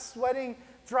 He's not sweating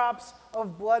drops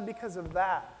of blood because of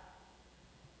that.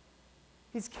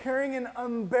 He's carrying an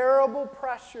unbearable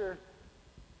pressure,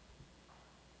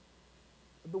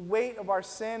 the weight of our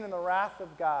sin and the wrath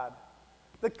of God.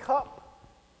 The cup,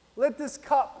 let this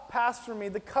cup pass from me.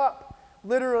 The cup,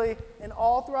 literally, and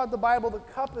all throughout the Bible, the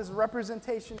cup is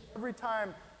representation every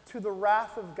time to the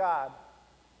wrath of God.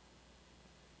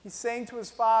 He's saying to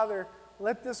his Father,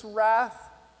 let this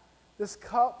wrath, this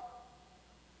cup,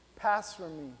 pass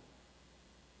from me.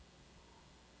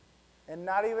 And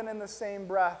not even in the same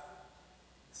breath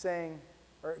saying,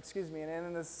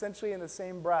 and essentially in the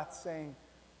same breath saying,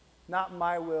 not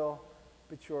my will,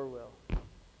 but your will.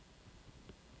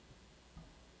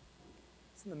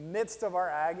 It's in the midst of our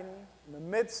agony, in the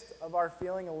midst of our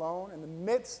feeling alone, in the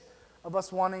midst of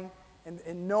us wanting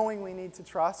and knowing we need to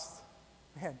trust,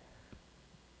 man,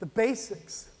 the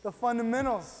basics, the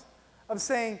fundamentals of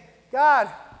saying, God,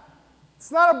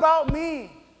 it's not about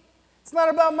me. It's not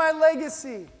about my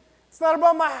legacy. It's not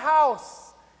about my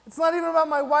house. It's not even about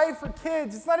my wife or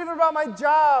kids. It's not even about my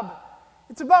job.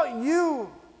 It's about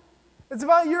you. It's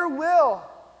about your will.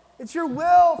 It's your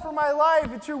will for my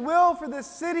life. It's your will for this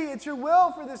city. It's your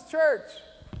will for this church.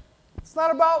 It's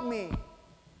not about me.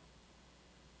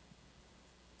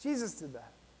 Jesus did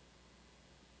that.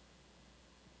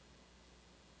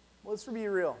 Well, let's be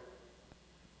real.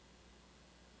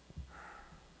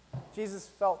 Jesus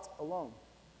felt alone.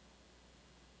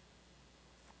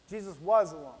 Jesus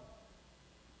was alone.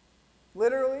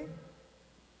 Literally,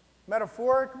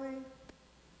 metaphorically,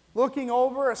 looking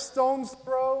over a stone's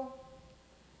throw.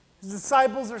 His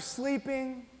disciples are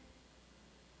sleeping.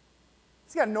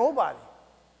 He's got nobody.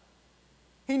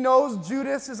 He knows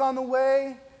Judas is on the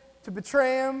way to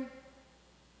betray him.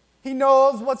 He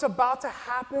knows what's about to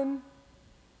happen.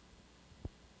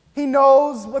 He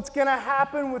knows what's going to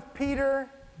happen with Peter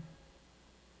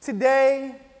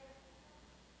today,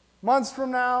 months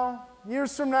from now,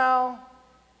 years from now.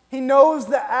 He knows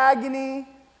the agony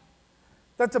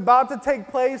that's about to take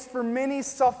place for many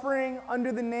suffering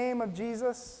under the name of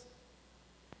Jesus.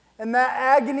 And that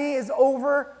agony is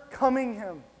overcoming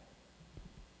him.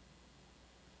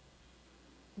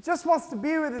 He just wants to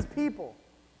be with his people.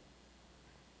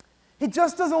 He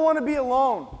just doesn't want to be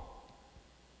alone.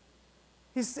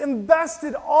 He's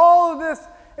invested all of this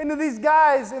into these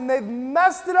guys, and they've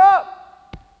messed it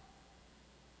up.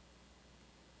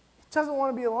 He doesn't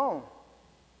want to be alone.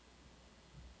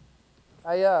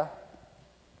 I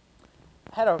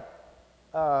had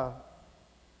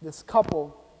this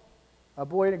couple, a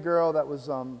boy and a girl that was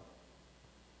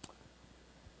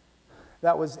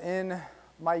in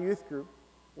my youth group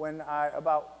when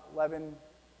about 11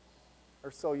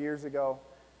 or so years ago,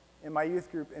 in my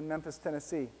youth group in Memphis,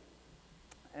 Tennessee.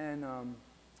 And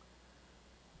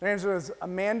their names was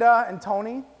Amanda and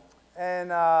Tony.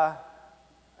 And I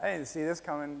didn't see this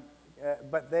coming,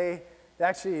 but they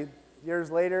actually,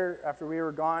 years later, after we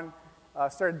were gone,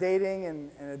 started dating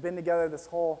and had been together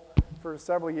for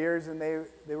several years, and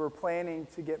they were planning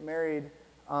to get married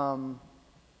in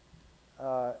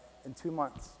 2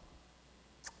 months.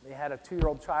 They had a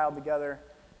 2-year-old child together.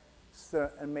 Just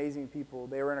amazing people.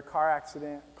 They were in a car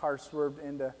accident. Car swerved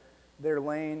into their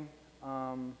lane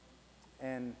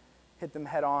and hit them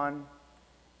head on,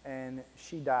 and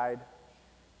she died.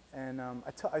 And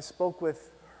I spoke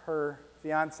with her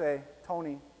fiance,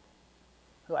 Tony,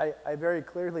 who I very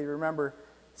clearly remember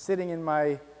sitting in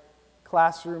my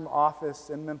classroom office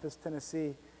in Memphis,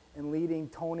 Tennessee, and leading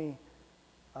Tony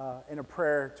in a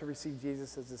prayer to receive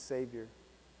Jesus as his Savior.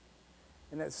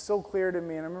 And it's so clear to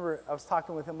me, and I remember I was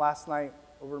talking with him last night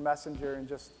over Messenger and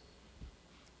just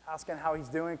asking how he's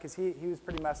doing, because he was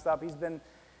pretty messed up.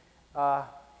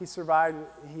 He survived.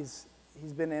 He's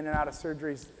been in and out of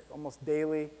surgeries almost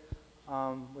daily,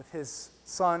 with his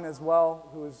son as well,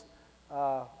 who was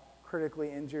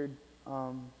critically injured,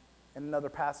 and another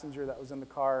passenger that was in the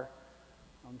car.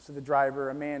 So the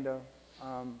driver, Amanda,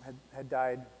 had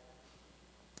died,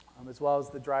 as well as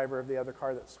the driver of the other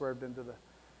car that swerved into the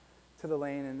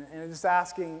lane. And just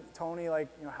asking Tony, like,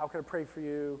 how could I pray for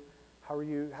you? How are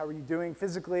you doing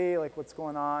physically? Like, what's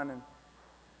going on? And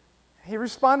he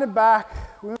responded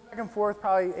back. We went back and forth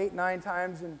probably 8, 9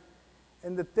 times,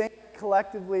 and the thing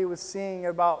collectively was seeing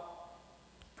about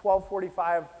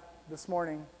 12:45 this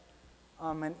morning,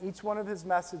 and each one of his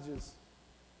messages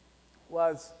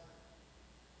was,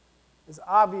 as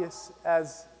obvious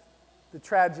as the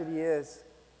tragedy is,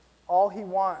 all he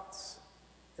wants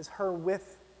is her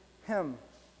with him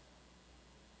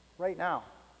right now.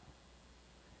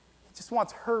 He just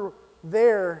wants her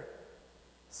there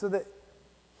so that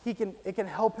it can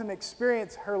help him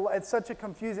experience her. It's such a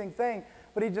confusing thing,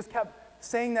 but he just kept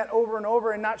saying that over and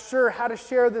over, and not sure how to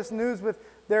share this news with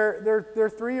their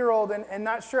 3-year-old, and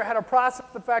not sure how to process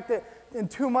the fact that in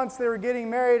 2 months they were getting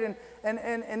married,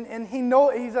 and he's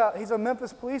a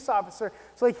Memphis police officer,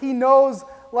 so like he knows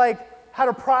like how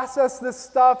to process this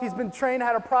stuff. He's been trained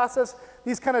how to process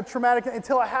these kind of traumatic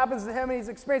until it happens to him, and he's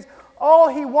experienced. All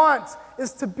he wants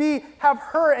is to have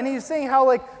her, and he's saying how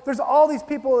like there's all these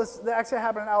people that actually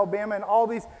happened in Alabama, and all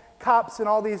these cops and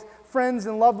all these friends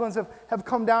and loved ones have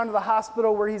come down to the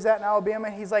hospital where he's at in Alabama.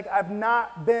 He's like, I've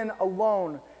not been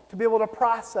alone to be able to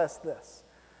process this.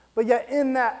 But yet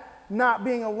in that not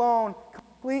being alone,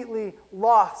 completely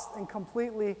lost and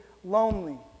completely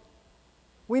lonely.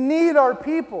 We need our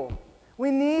people.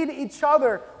 We need each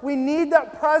other. We need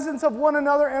that presence of one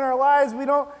another in our lives. We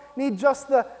don't need just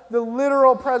the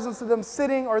literal presence of them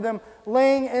sitting or them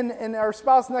laying in our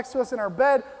spouse next to us in our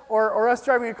bed, or us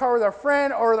driving a car with our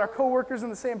friend or with our coworkers in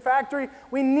the same factory.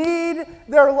 We need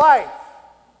their life.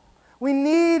 We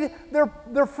need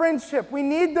their friendship. We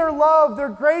need their love, their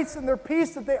grace, and their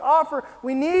peace that they offer.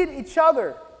 We need each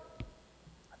other.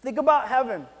 Think about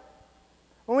heaven.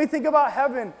 When we think about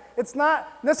heaven, it's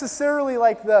not necessarily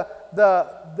like the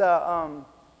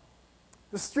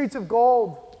streets of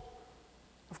gold.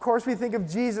 Of course, we think of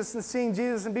Jesus and seeing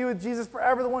Jesus and be with Jesus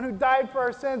forever, the one who died for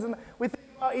our sins, and we think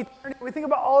about eternity. We think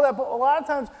about all that, but a lot of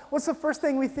times, what's the first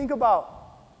thing we think about?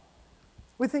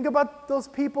 We think about those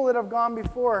people that have gone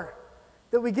before,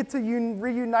 that we get to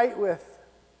reunite with.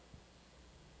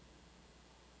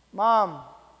 Mom,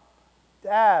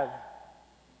 Dad,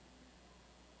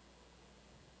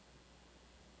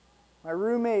 my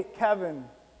roommate, Kevin,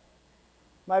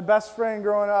 my best friend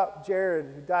growing up, Jared,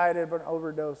 who died of an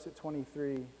overdose at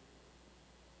 23.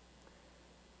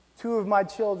 2 of my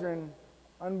children,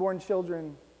 unborn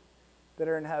children, that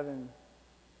are in heaven.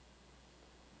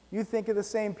 You think of the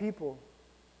same people.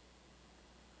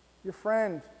 Your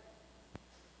friend,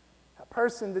 that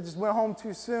person that just went home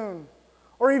too soon,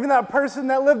 or even that person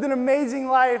that lived an amazing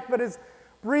life but has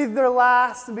breathed their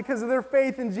last, and because of their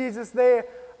faith in Jesus, they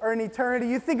are in eternity.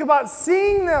 You think about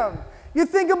seeing them. You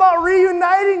think about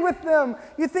reuniting with them.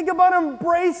 You think about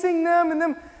embracing them and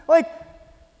them, like,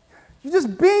 you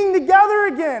just being together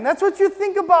again. That's what you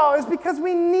think about, is because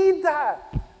we need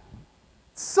that.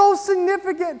 It's so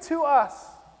significant to us.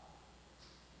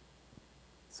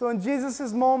 So in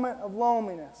Jesus' moment of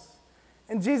loneliness,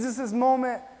 in Jesus'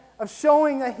 moment of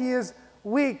showing that he is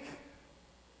weak,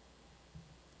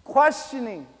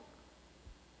 questioning,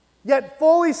 yet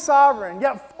fully sovereign,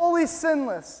 yet fully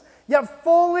sinless, yet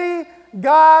fully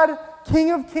God,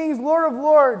 King of kings, Lord of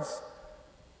lords,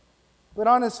 but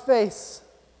on his face,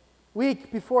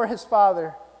 weak before his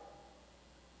Father,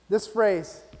 this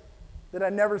phrase that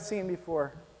I'd never seen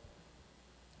before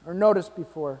or noticed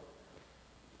before.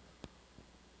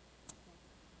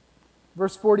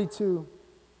 Verse 43,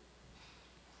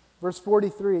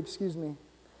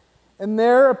 And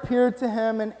there appeared to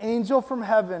him an angel from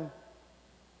heaven,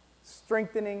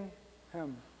 strengthening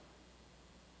him.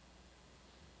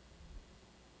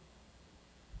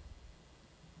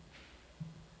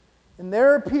 And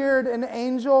there appeared an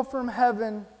angel from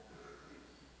heaven,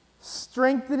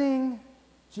 strengthening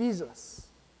Jesus.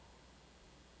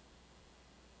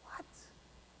 What?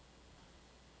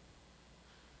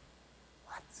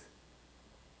 What?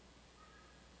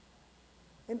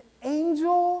 An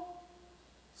angel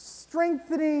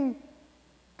strengthening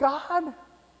God?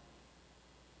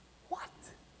 What?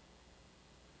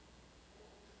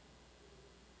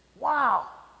 Wow.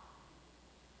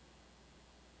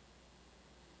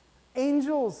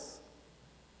 Angels,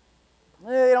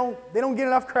 they don't get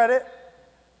enough credit.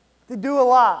 They do a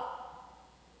lot.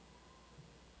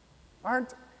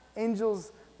 Aren't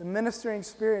angels the ministering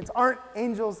spirits? Aren't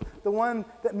angels the one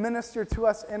that minister to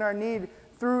us in our need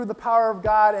through the power of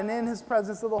God and in his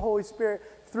presence of the Holy Spirit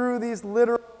through these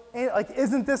literal, like,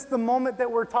 isn't this the moment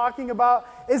that we're talking about?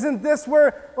 Isn't this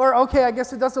where, or okay, I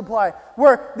guess it does apply,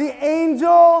 where the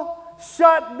angel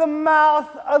shut the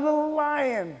mouth of the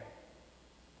lion?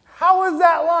 How is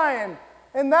that lion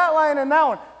and that lion and that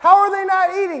one? How are they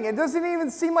not eating? It doesn't even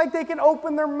seem like they can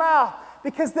open their mouth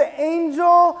because the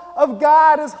angel of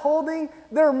God is holding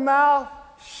their mouth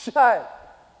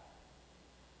shut.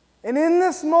 And in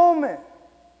this moment,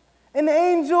 an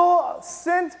angel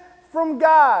sent from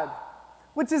God,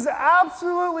 which is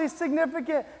absolutely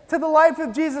significant to the life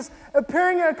of Jesus,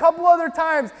 appearing in a couple other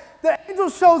times. The angel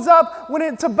shows up when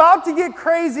it's about to get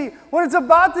crazy, when it's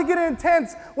about to get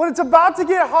intense, when it's about to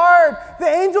get hard. The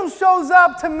angel shows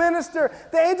up to minister.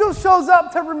 The angel shows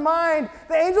up to remind.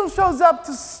 The angel shows up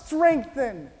to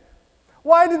strengthen.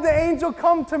 Why did the angel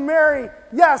come to Mary?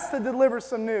 Yes, to deliver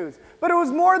some news. But it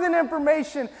was more than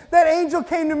information. That angel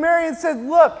came to Mary and said,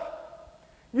 look,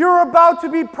 you're about to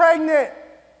be pregnant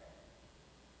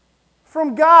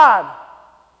from God.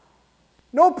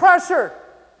 No pressure.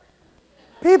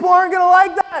 People aren't going to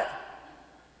like that.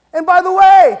 And by the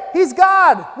way, he's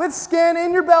God with skin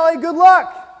in your belly. Good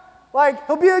luck. Like,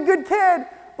 he'll be a good kid,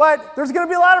 but there's going to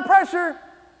be a lot of pressure.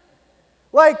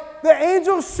 Like, the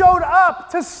angel showed up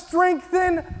to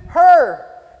strengthen her.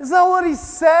 Isn't that what he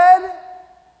said?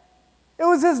 It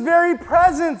was his very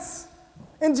presence.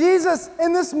 And Jesus,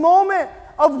 in this moment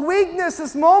of weakness,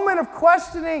 this moment of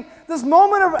questioning, this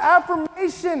moment of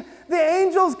affirmation, the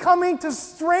angel's coming to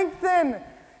strengthen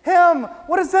him.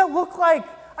 What does that look like?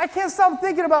 I can't stop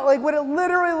thinking about like what it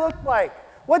literally looked like.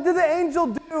 What did the angel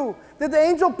do? Did the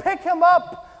angel pick him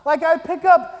up like I pick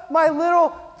up my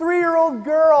little 3-year-old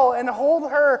girl and hold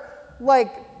her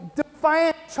like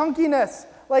defiant chunkiness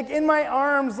like in my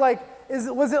arms? Like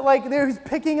was it like he was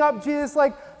picking up Jesus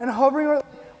like and hovering?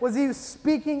 Was he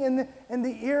speaking in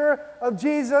the ear of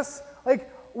Jesus?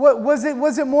 Like, what was it?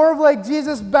 Was it more of like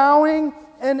Jesus bowing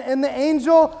and the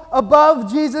angel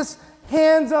above Jesus,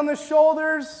 hands on the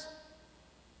shoulders?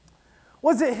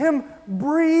 Was it him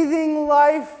breathing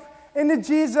life into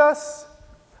Jesus?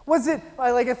 Was it,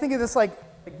 like, I think of this like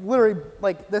literally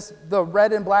like this, the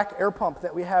red and black air pump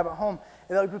that we have at home.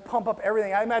 And like would pump up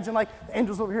everything. I imagine like the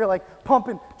angels over here like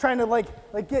pumping, trying to like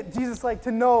get Jesus like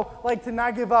to know, like to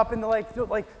not give up and to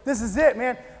like this is it,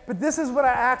 man. But this is what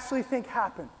I actually think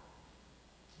happened.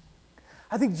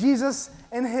 I think Jesus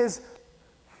in his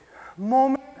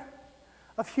moment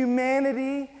of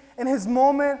humanity and his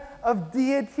moment of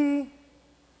deity,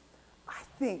 I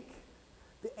think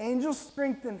the angels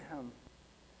strengthened him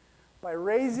by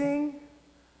raising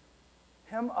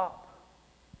him up,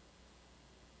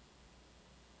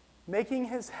 making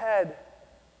his head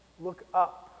look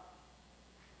up.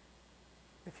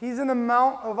 If he's in the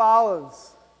Mount of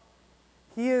Olives,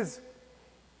 he is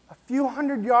a few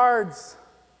hundred yards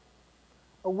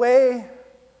away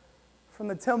from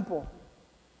the temple,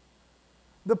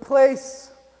 the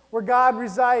place where God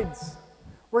resides,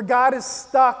 where God is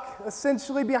stuck,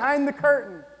 essentially behind the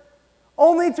curtain,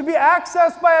 only to be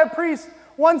accessed by a priest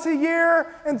once a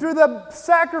year and through the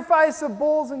sacrifice of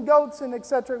bulls and goats and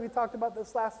etc. We talked about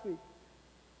this last week.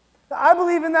 I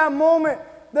believe in that moment,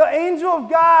 the angel of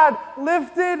God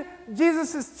lifted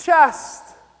Jesus' chest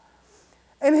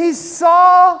and he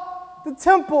saw the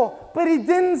temple, but he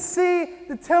didn't see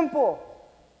the temple.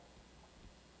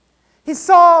 He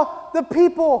saw the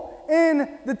people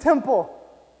in the temple.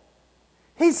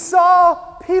 He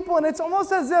saw people, and it's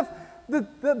almost as if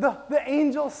the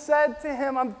angel said to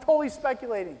him, I'm totally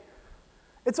speculating.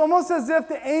 It's almost as if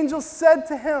the angel said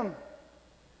to him,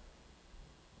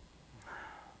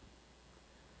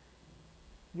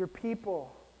 your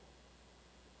people,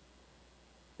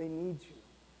 they need you.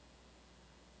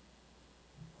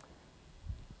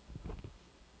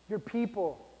 Your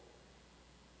people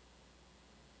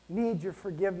need your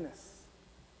forgiveness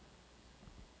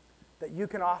that you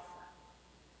can offer.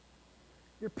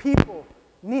 Your people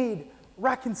need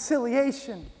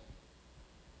reconciliation.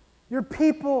 Your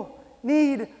people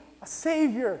need a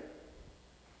Savior.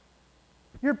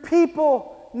 Your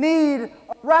people need a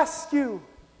rescue.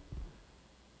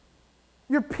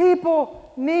 Your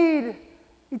people need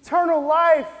eternal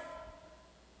life.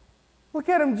 Look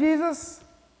at him, Jesus.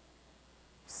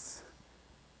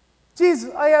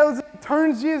 Jesus,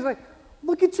 turns Jesus like,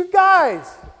 look at you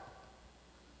guys.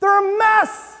 They're a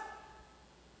mess.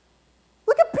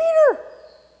 Look at Peter.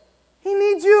 He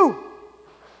needs you.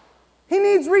 He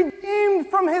needs redeemed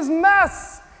from his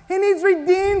mess. He needs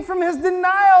redeemed from his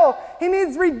denial. He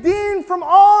needs redeemed from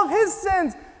all of his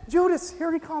sins. Judas,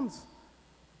 here he comes.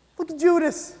 Look at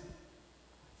Judas.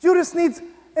 Judas needs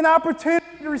an opportunity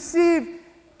to receive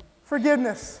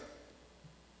forgiveness.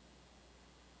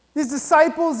 These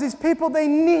disciples, these people, they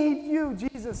need you,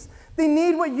 Jesus. They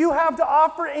need what you have to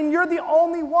offer, and you're the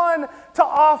only one to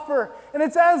offer. And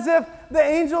it's as if the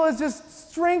angel is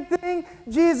just strengthening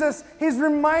Jesus. He's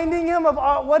reminding him of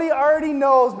what he already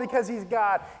knows because he's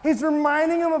God. He's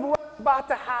reminding him of what's about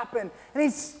to happen. And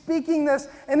he's speaking this,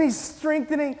 and he's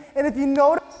strengthening. And if you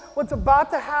notice what's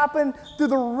about to happen through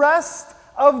the rest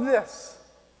of this,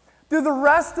 through the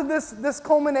rest of this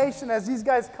culmination as these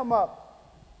guys come up,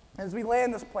 as we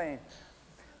land this plane,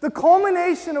 the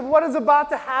culmination of what is about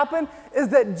to happen is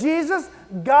that Jesus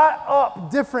got up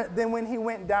different than when he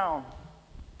went down.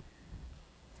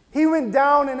 He went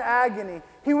down in agony.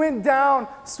 He went down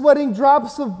sweating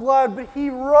drops of blood, but he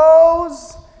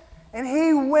rose and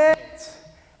he went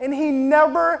and he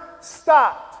never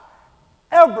stopped.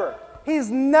 Ever. He's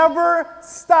never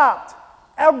stopped.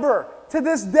 Ever. To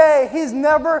this day, he's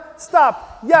never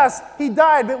stopped. Yes, he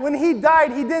died, but when he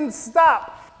died, he didn't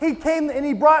stop. He came and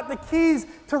he brought the keys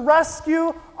to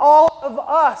rescue all of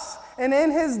us. And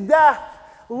in his death,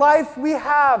 life we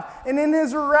have. And in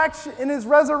his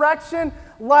resurrection,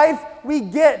 life we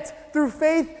get through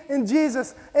faith in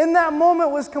Jesus. In that moment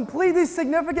was completely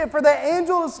significant for the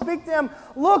angel to speak to him.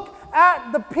 Look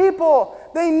at the people.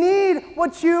 They need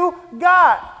what you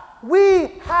got.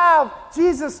 We have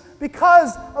Jesus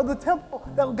because of the temple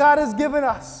that God has given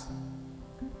us.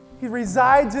 He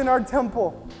resides in our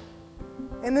temple.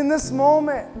 And in this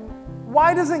moment,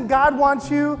 why doesn't God want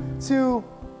you to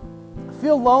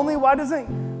feel lonely? Why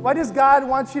does God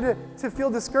want you to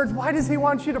feel discouraged? Why does he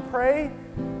want you to pray?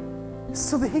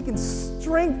 So that he can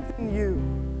strengthen you.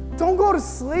 Don't go to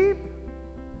sleep.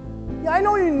 Yeah, I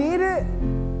know you need it.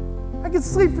 I could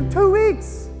sleep for 2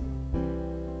 weeks.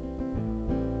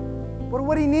 But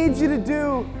what he needs you to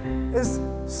do is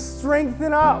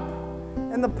strengthen up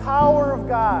in the power of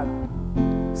God.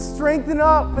 Strengthen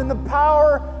up in the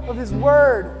power of His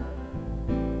Word.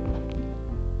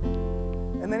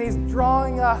 And then He's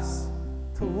drawing us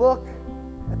to look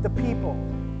at the people.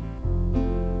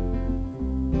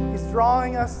 He's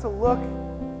drawing us to look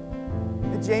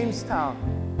at Jamestown.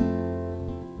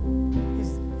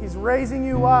 He's raising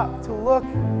you up to look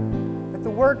at the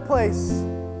workplace.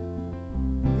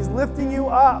 He's lifting you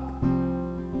up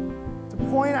to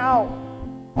point out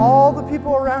all the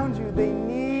people around you. They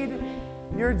need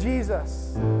your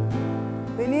Jesus.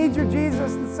 They need your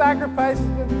Jesus. The sacrifice has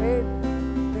been paid.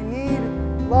 They need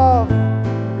love,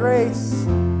 grace.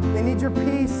 They need your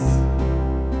peace.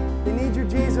 They need your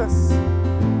Jesus.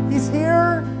 He's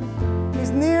here.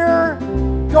 He's near.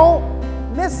 Don't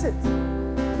miss it.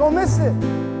 Don't miss it.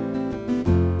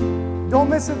 Don't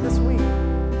miss it this week.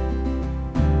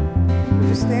 Would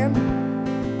you stand?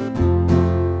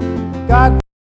 God,